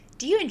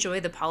Do you enjoy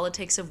the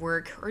politics of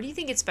work, or do you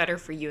think it's better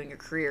for you and your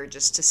career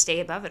just to stay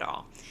above it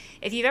all?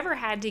 If you've ever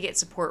had to get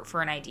support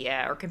for an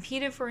idea or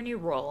competed for a new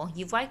role,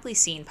 you've likely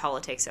seen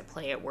politics at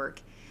play at work.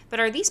 But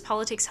are these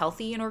politics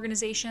healthy in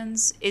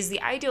organizations? Is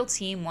the ideal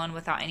team one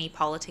without any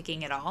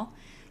politicking at all?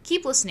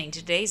 Keep listening to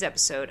today's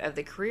episode of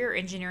the Career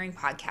Engineering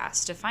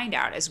Podcast to find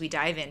out as we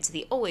dive into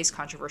the always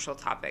controversial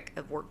topic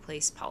of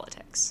workplace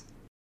politics.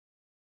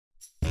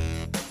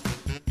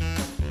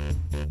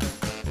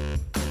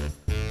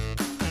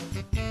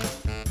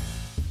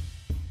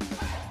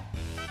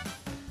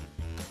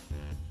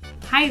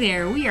 Hi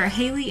there, we are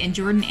Haley and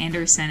Jordan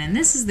Anderson, and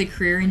this is the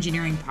Career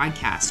Engineering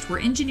Podcast, where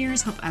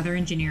engineers help other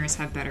engineers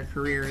have better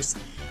careers.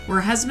 We're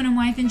a husband and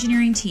wife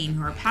engineering team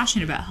who are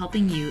passionate about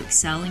helping you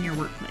excel in your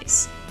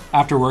workplace.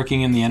 After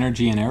working in the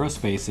energy and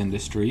aerospace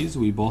industries,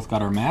 we both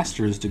got our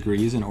master's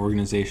degrees in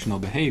organizational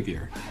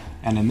behavior.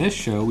 And in this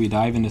show, we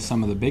dive into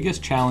some of the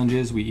biggest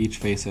challenges we each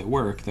face at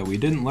work that we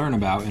didn't learn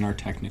about in our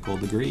technical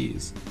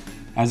degrees.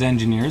 As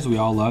engineers, we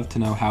all love to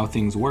know how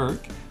things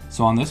work.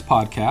 So on this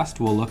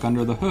podcast, we'll look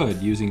under the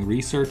hood using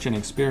research and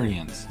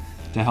experience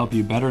to help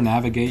you better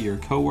navigate your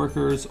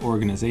coworkers,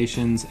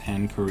 organizations,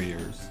 and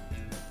careers.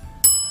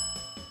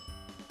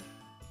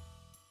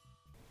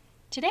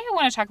 Today I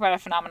want to talk about a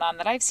phenomenon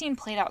that I've seen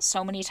played out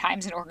so many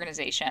times in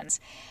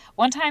organizations.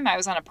 One time I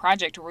was on a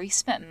project where we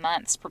spent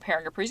months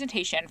preparing a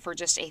presentation for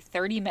just a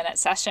 30-minute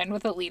session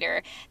with a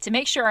leader to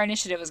make sure our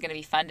initiative was going to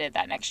be funded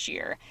that next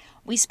year.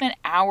 We spent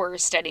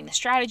hours studying the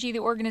strategy of the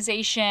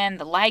organization,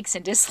 the likes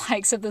and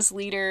dislikes of this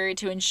leader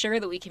to ensure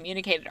that we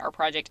communicated our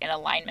project in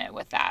alignment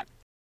with that.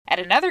 At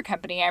another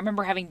company, I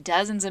remember having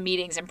dozens of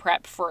meetings in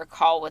prep for a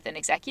call with an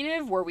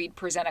executive where we'd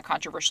present a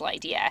controversial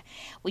idea.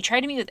 We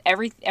tried to meet with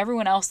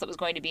everyone else that was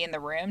going to be in the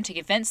room to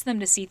convince them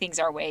to see things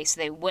our way so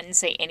they wouldn't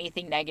say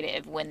anything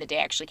negative when the day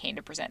actually came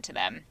to present to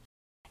them.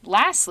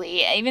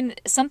 Lastly, even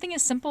something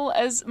as simple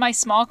as my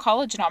small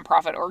college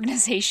nonprofit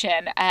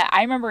organization,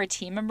 I remember a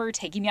team member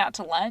taking me out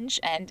to lunch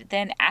and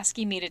then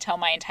asking me to tell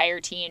my entire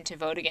team to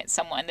vote against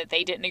someone that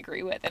they didn't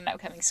agree with in the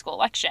upcoming school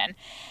election.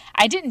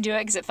 I didn't do it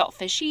because it felt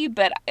fishy,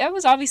 but I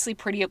was obviously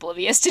pretty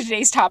oblivious to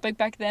today's topic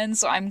back then,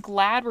 so I'm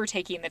glad we're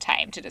taking the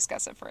time to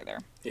discuss it further.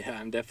 Yeah,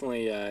 I'm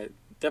definitely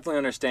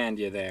understand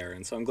you there,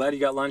 and so I'm glad you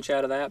got lunch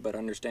out of that, but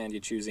understand you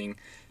choosing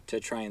to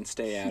try and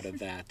stay out of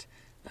that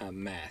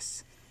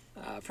mess.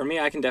 For me,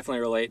 I can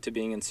definitely relate to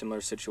being in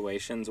similar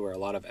situations where a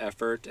lot of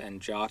effort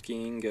and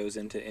jockeying goes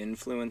into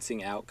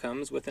influencing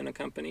outcomes within a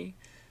company.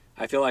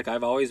 I feel like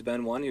I've always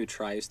been one who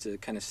tries to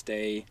kind of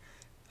stay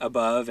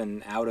above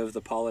and out of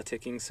the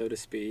politicking, so to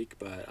speak,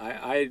 but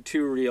I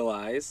too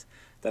realize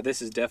that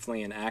this is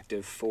definitely an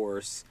active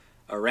force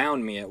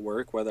around me at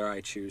work, whether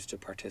I choose to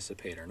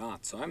participate or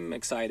not. So I'm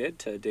excited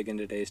to dig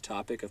into today's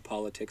topic of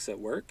politics at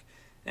work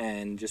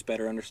and just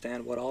better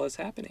understand what all is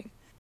happening.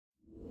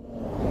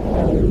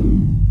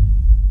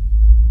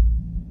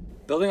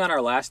 Building on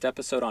our last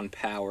episode on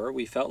power,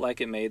 we felt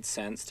like it made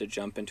sense to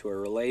jump into a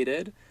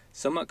related,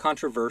 somewhat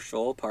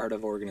controversial part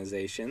of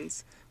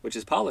organizations, which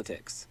is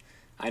politics.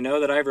 I know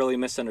that I've really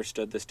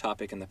misunderstood this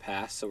topic in the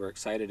past, so we're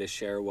excited to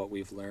share what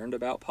we've learned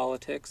about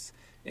politics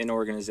in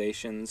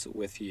organizations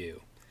with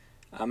you.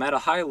 At a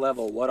high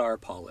level, what are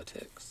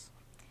politics?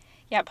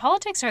 Yeah,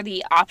 politics are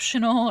the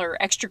optional or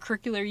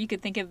extracurricular, you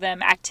could think of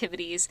them,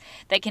 activities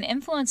that can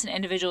influence an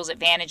individual's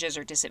advantages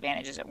or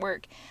disadvantages at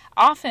work,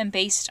 often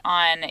based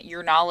on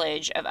your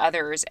knowledge of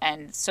others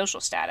and social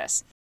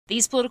status.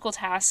 These political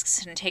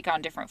tasks can take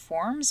on different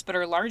forms, but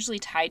are largely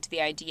tied to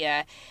the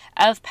idea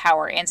of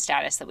power and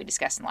status that we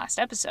discussed in the last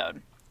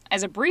episode.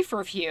 As a brief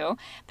review,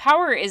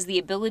 power is the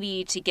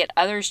ability to get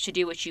others to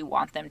do what you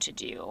want them to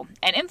do.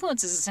 And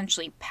influence is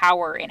essentially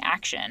power in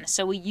action,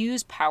 so we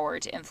use power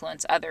to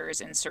influence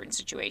others in certain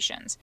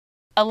situations.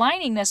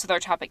 Aligning this with our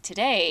topic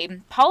today,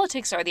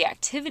 politics are the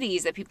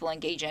activities that people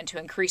engage in to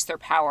increase their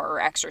power or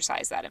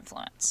exercise that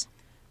influence.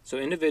 So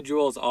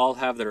individuals all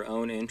have their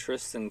own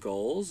interests and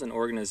goals, and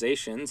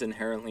organizations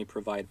inherently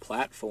provide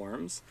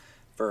platforms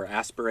for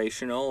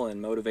aspirational and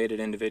motivated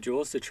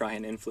individuals to try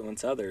and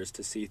influence others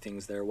to see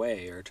things their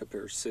way or to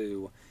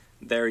pursue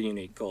their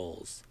unique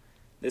goals.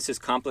 This is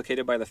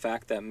complicated by the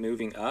fact that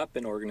moving up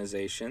in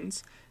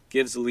organizations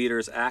gives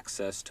leaders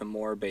access to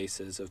more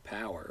bases of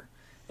power,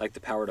 like the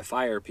power to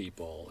fire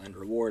people and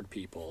reward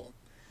people.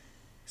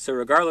 So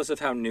regardless of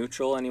how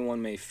neutral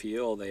anyone may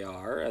feel they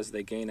are, as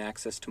they gain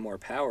access to more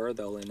power,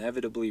 they'll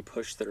inevitably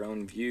push their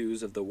own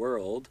views of the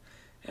world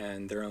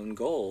and their own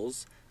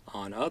goals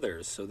on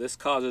others. So this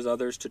causes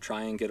others to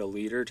try and get a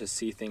leader to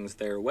see things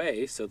their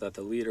way so that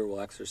the leader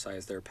will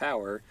exercise their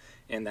power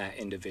in that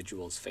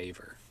individual's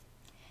favor.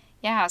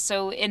 Yeah,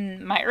 so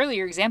in my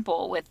earlier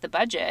example with the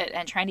budget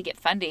and trying to get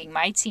funding,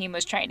 my team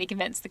was trying to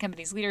convince the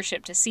company's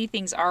leadership to see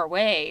things our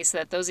way so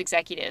that those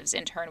executives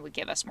in turn would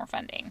give us more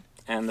funding.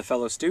 And the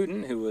fellow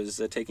student who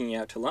was taking you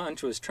out to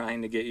lunch was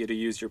trying to get you to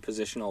use your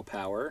positional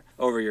power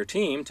over your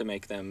team to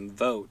make them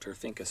vote or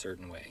think a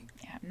certain way.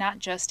 Yeah, not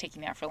just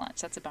taking me out for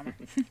lunch. That's a bummer.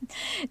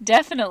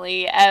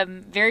 Definitely,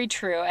 very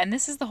true. And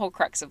this is the whole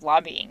crux of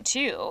lobbying,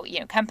 too.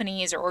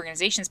 Companies or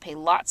organizations pay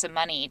lots of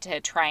money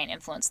to try and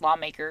influence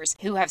lawmakers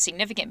who have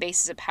significant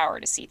bases of power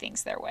to see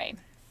things their way.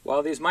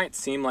 While these might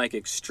seem like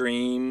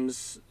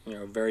extremes,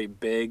 very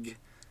big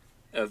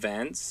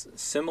events,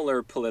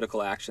 similar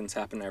political actions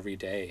happen every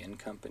day in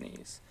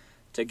companies.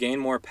 To gain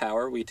more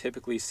power, we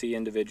typically see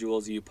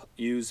individuals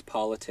use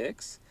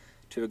politics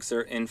to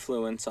exert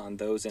influence on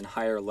those in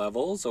higher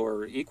levels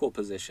or equal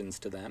positions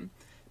to them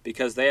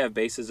because they have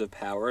bases of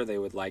power they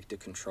would like to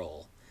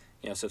control.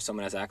 So if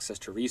someone has access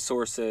to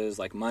resources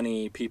like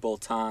money, people,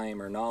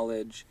 time, or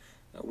knowledge,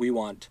 we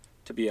want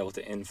to be able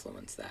to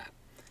influence that.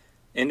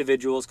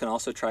 Individuals can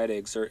also try to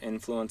exert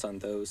influence on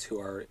those who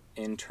are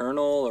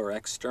internal or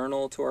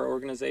external to our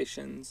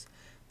organizations.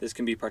 This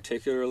can be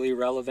particularly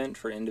relevant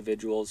for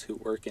individuals who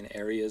work in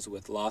areas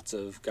with lots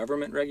of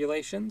government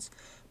regulations,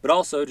 but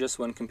also just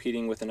when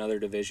competing with another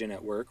division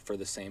at work for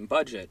the same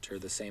budget or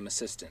the same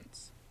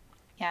assistance.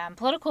 Yeah, and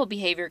political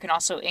behavior can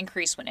also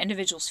increase when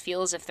individuals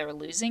feel as if they're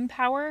losing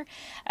power.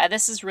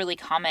 This is really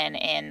common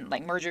in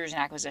mergers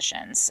and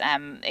acquisitions.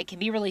 It can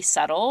be really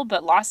subtle,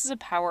 but losses of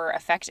power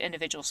affect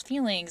individuals'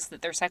 feelings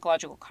that their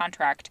psychological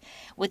contract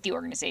with the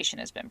organization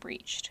has been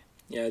breached.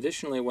 Yeah,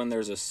 additionally, when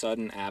there's a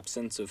sudden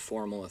absence of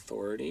formal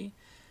authority,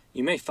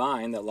 you may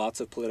find that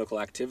lots of political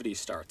activity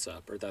starts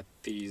up, or that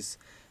these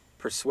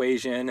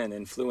persuasion and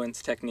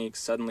influence techniques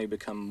suddenly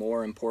become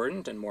more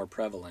important and more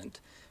prevalent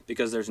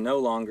because there's no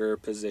longer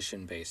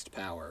position-based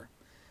power.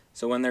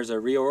 So when there's a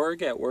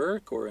reorg at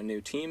work or a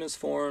new team is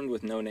formed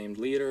with no named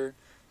leader,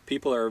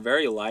 people are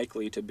very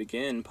likely to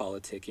begin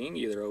politicking,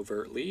 either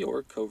overtly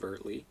or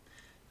covertly,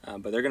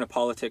 but they're going to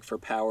politic for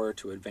power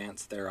to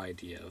advance their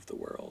idea of the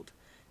world.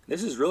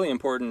 This is really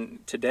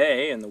important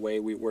today in the way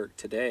we work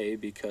today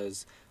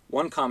because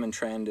one common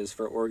trend is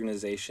for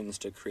organizations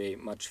to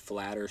create much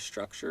flatter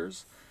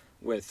structures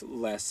with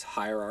less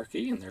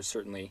hierarchy, and there's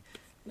certainly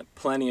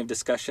plenty of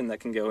discussion that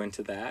can go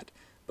into that.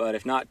 But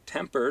if not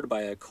tempered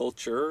by a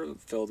culture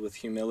filled with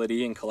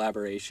humility and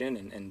collaboration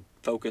and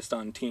focused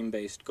on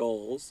team-based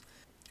goals,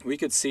 we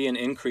could see an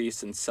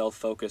increase in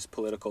self-focused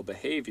political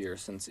behavior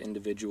since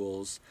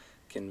individuals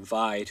can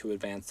vie to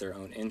advance their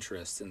own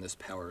interests in this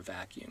power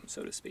vacuum,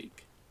 so to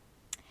speak.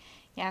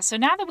 Yeah, so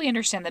now that we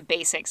understand the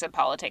basics of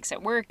politics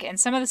at work and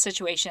some of the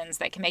situations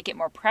that can make it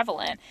more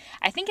prevalent,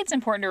 I think it's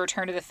important to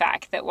return to the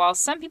fact that while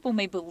some people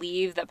may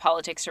believe that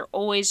politics are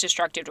always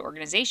destructive to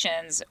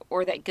organizations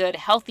or that good,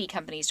 healthy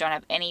companies don't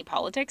have any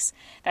politics,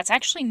 that's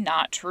actually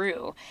not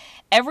true.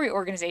 Every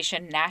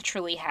organization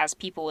naturally has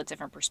people with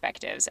different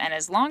perspectives, and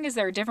as long as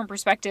there are different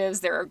perspectives,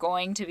 there are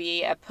going to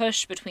be a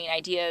push between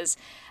ideas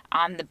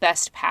on the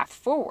best path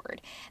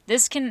forward.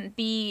 This can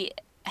be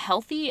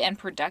healthy and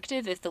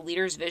productive if the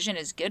leader's vision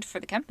is good for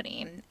the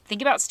company.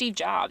 Think about Steve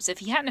Jobs. If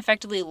he hadn't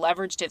effectively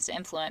leveraged his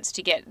influence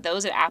to get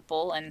those at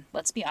Apple, and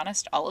let's be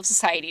honest, all of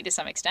society to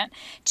some extent,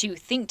 to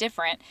think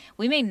different,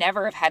 we may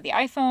never have had the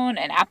iPhone,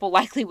 and Apple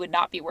likely would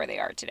not be where they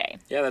are today.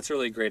 Yeah, that's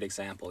really a great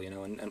example.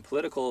 And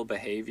political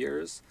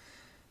behaviors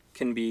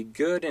can be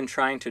good in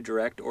trying to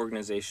direct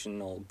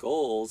organizational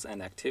goals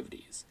and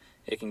activities.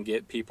 It can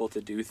get people to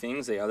do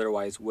things they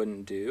otherwise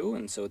wouldn't do,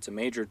 and so it's a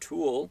major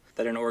tool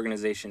that an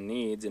organization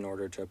needs in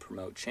order to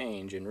promote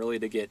change and really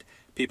to get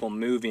people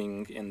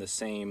moving in the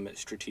same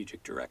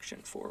strategic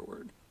direction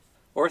forward.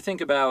 Or think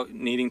about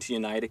needing to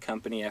unite a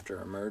company after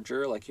a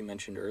merger, like you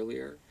mentioned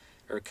earlier,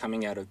 or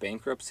coming out of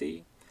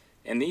bankruptcy.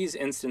 In these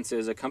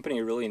instances, a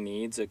company really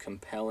needs a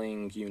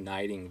compelling,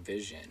 uniting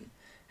vision,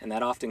 and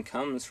that often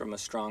comes from a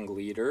strong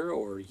leader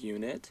or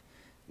unit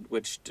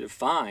which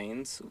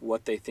defines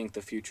what they think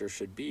the future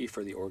should be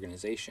for the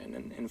organization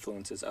and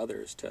influences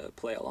others to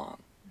play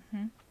along.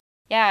 Mm-hmm.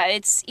 Yeah,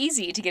 it's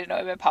easy to get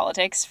annoyed by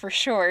politics, for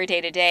sure, day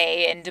to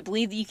day, and to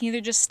believe that you can either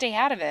just stay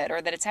out of it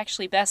or that it's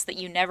actually best that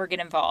you never get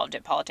involved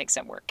in politics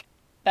at work.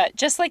 But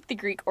just like the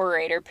Greek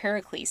orator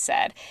Pericles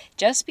said,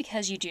 just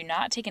because you do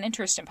not take an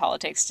interest in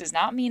politics does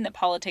not mean that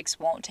politics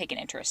won't take an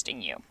interest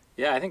in you.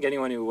 Yeah, I think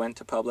anyone who went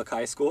to public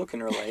high school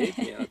can relate.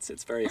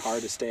 It's very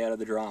hard to stay out of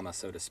the drama,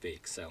 so to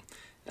speak. So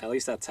at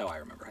least that's how I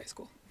remember high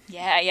school.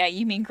 Yeah,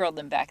 you mean grilled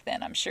them back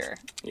then, I'm sure.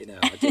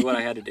 I did what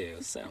I had to do.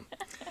 So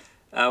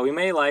we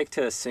may like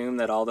to assume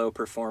that although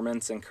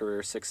performance and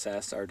career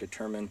success are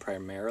determined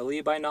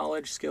primarily by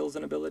knowledge, skills,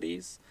 and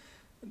abilities,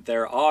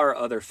 there are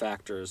other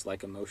factors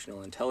like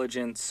emotional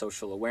intelligence,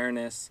 social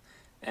awareness,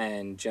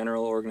 and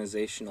general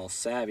organizational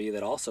savvy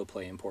that also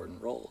play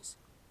important roles.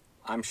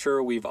 I'm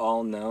sure we've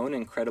all known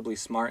incredibly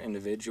smart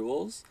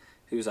individuals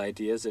whose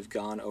ideas have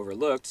gone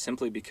overlooked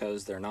simply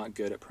because they're not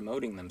good at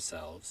promoting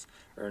themselves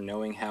or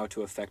knowing how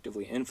to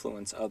effectively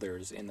influence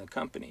others in the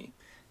company.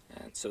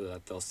 and so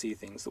that they'll see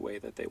things the way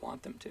that they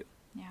want them to.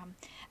 Yeah,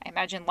 I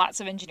imagine lots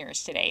of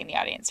engineers today in the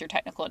audience or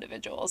technical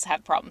individuals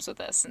have problems with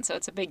this, and so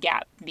it's a big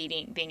gap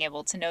being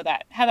able to know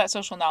that, have that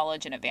social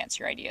knowledge and advance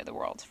your idea of the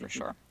world, for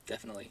sure.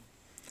 Definitely.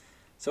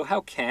 So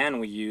how can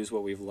we use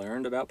what we've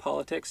learned about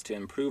politics to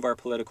improve our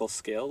political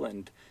skill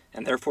and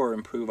therefore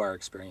improve our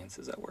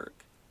experiences at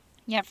work?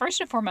 Yeah, first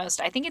and foremost,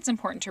 I think it's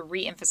important to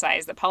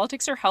re-emphasize that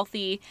politics are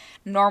healthy,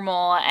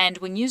 normal, and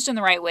when used in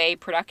the right way,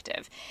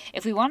 productive.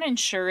 If we want to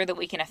ensure that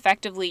we can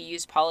effectively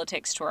use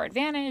politics to our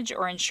advantage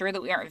or ensure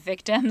that we aren't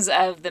victims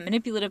of the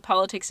manipulative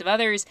politics of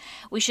others,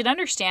 we should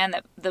understand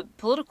that the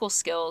political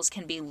skills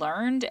can be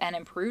learned and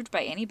improved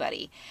by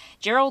anybody.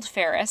 Gerald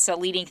Ferris, a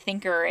leading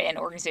thinker in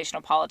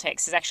organizational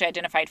politics, has actually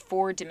identified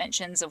 4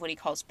 dimensions of what he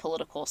calls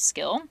political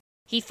skill.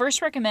 He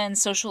first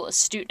recommends social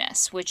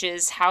astuteness, which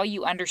is how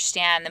you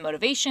understand the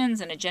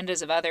motivations and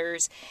agendas of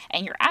others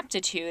and your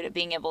aptitude at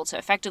being able to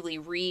effectively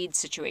read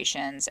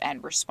situations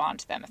and respond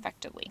to them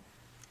effectively.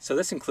 So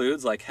this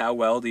includes like how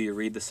well do you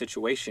read the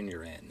situation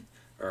you're in,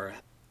 or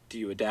do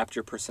you adapt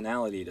your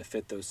personality to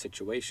fit those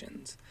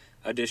situations?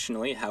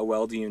 Additionally, how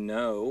well do you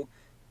know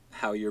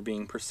how you're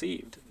being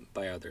perceived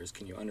by others?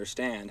 Can you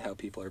understand how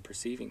people are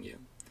perceiving you?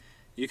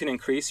 You can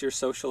increase your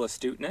social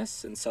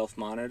astuteness and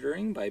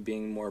self-monitoring by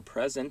being more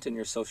present in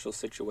your social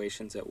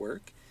situations at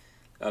work,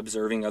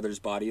 observing others'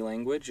 body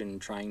language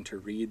and trying to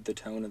read the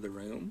tone of the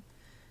room.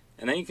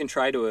 And then you can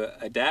try to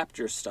adapt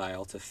your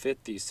style to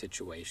fit these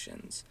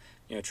situations.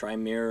 Try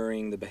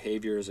mirroring the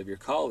behaviors of your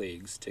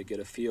colleagues to get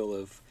a feel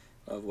of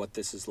what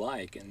this is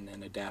like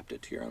and adapt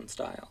it to your own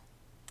style.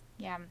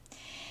 Yeah.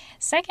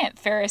 Second,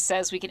 Ferris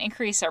says we can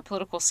increase our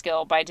political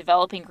skill by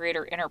developing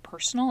greater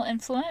interpersonal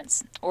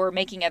influence or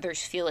making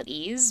others feel at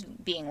ease,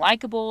 being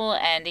likable,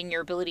 and in your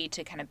ability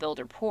to kind of build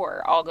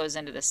rapport all goes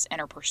into this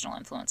interpersonal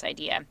influence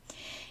idea.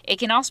 It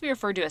can also be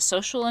referred to as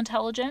social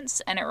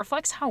intelligence, and it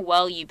reflects how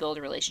well you build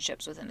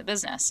relationships within the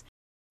business.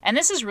 And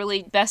this is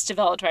really best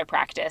developed by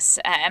practice.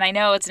 And I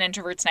know it's an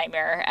introvert's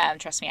nightmare.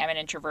 Trust me, I'm an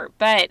introvert.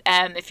 But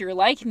if you're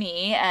like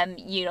me,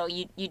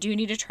 you do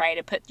need to try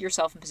to put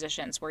yourself in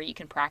positions where you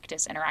can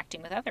practice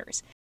interacting with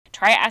others.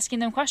 Try asking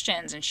them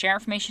questions and share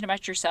information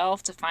about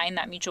yourself to find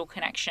that mutual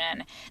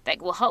connection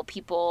that will help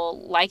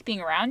people like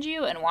being around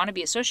you and want to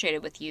be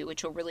associated with you,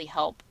 which will really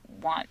help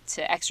want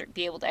to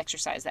be able to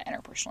exercise that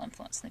interpersonal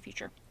influence in the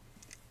future.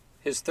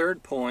 His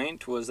third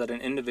point was that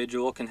an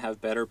individual can have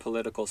better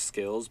political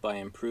skills by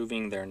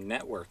improving their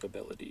network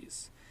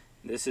abilities.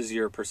 This is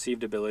your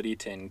perceived ability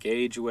to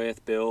engage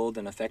with, build,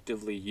 and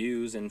effectively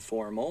use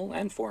informal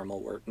and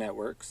formal work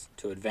networks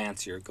to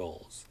advance your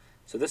goals.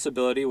 So this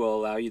ability will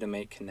allow you to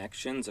make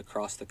connections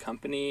across the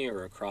company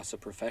or across a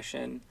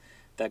profession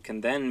that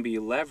can then be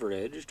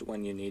leveraged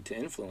when you need to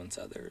influence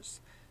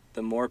others.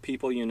 The more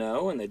people you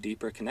know and the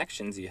deeper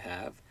connections you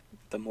have,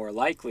 the more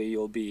likely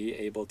you'll be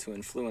able to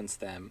influence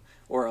them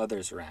or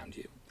others around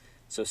you.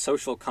 So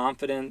social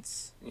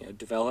confidence,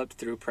 developed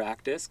through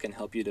practice, can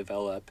help you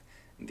develop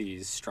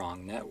these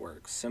strong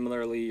networks.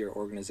 Similarly, your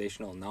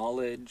organizational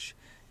knowledge,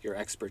 your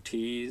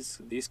expertise,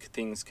 these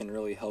things can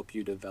really help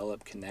you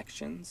develop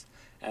connections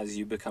as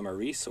you become a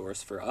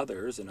resource for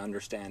others and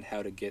understand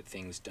how to get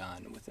things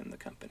done within the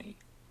company.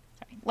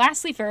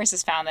 Lastly, Ferris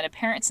has found that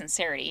apparent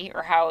sincerity,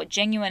 or how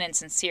genuine and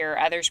sincere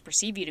others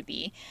perceive you to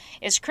be,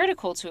 is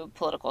critical to a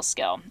political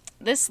skill.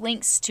 This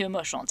links to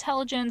emotional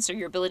intelligence, or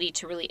your ability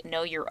to really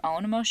know your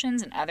own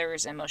emotions and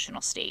others'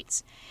 emotional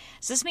states.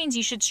 So this means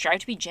you should strive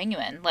to be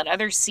genuine, let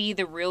others see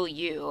the real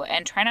you,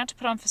 and try not to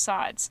put on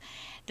facades.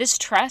 This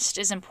trust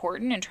is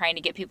important in trying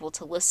to get people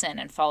to listen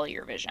and follow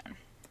your vision.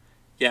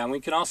 Yeah, and we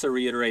can also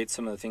reiterate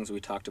some of the things we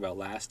talked about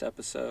last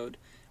episode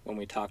when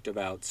we talked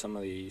about some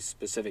of the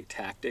specific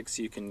tactics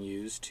you can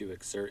use to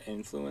exert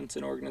influence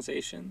in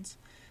organizations.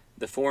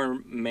 The 4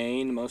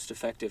 main most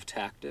effective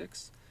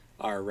tactics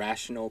are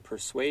rational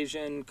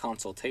persuasion,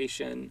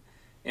 consultation,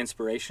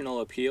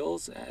 inspirational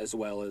appeals, as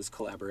well as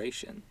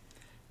collaboration.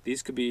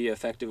 These could be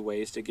effective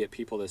ways to get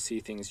people to see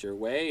things your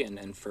way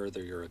and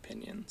further your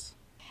opinions.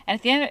 And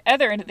at the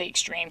other end of the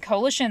extreme,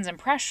 coalitions and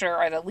pressure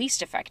are the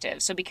least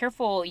effective, so be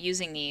careful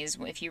using these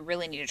if you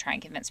really need to try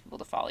and convince people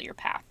to follow your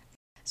path.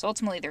 So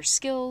ultimately there's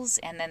skills,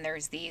 and then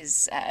there's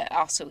these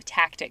also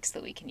tactics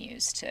that we can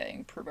use to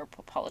improve our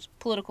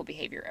political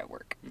behavior at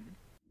work.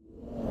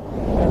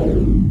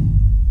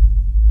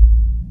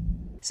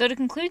 So to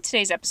conclude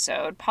today's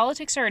episode,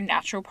 politics are a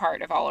natural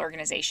part of all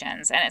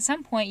organizations, and at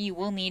some point you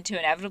will need to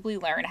inevitably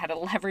learn how to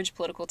leverage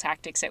political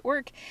tactics at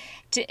work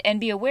and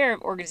be aware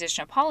of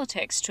organizational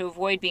politics to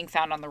avoid being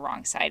found on the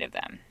wrong side of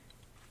them.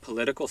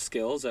 Political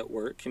skills at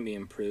work can be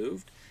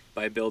improved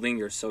by building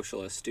your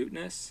social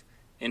astuteness,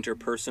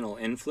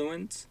 interpersonal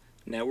influence,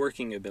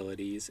 networking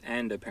abilities,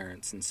 and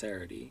apparent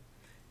sincerity.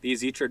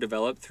 These each are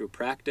developed through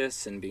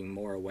practice and being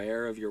more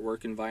aware of your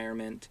work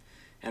environment,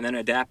 and then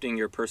adapting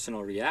your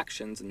personal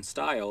reactions and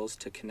styles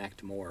to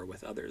connect more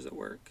with others at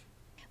work.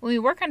 When we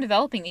work on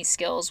developing these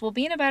skills, we'll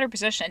be in a better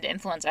position to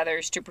influence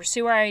others to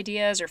pursue our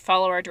ideas or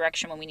follow our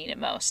direction when we need it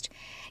most.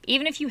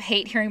 Even if you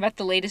hate hearing about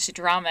the latest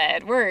drama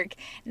at work,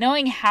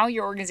 knowing how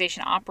your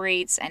organization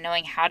operates and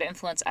knowing how to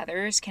influence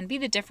others can be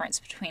the difference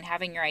between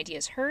having your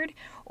ideas heard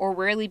or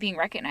rarely being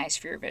recognized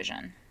for your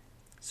vision.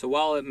 So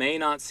while it may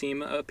not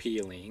seem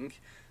appealing,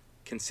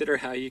 consider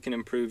how you can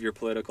improve your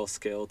political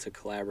skill to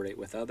collaborate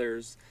with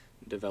others,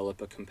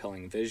 develop a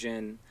compelling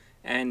vision,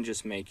 and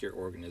just make your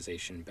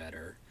organization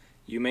better.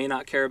 You may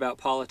not care about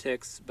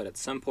politics, but at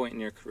some point in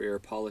your career,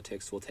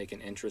 politics will take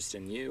an interest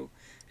in you,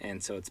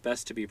 and so it's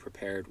best to be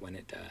prepared when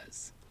it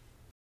does.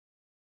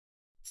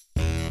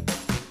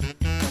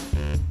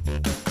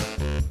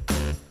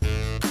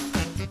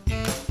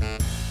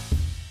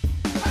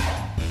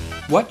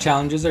 What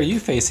challenges are you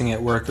facing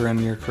at work or in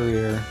your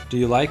career? Do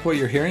you like what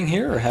you're hearing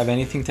here or have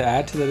anything to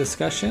add to the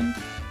discussion?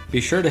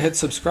 Be sure to hit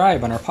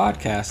subscribe on our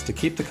podcast to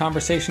keep the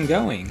conversation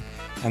going,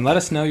 and let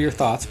us know your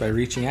thoughts by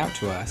reaching out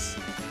to us.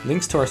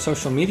 Links to our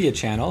social media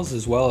channels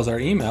as well as our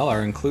email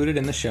are included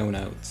in the show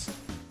notes.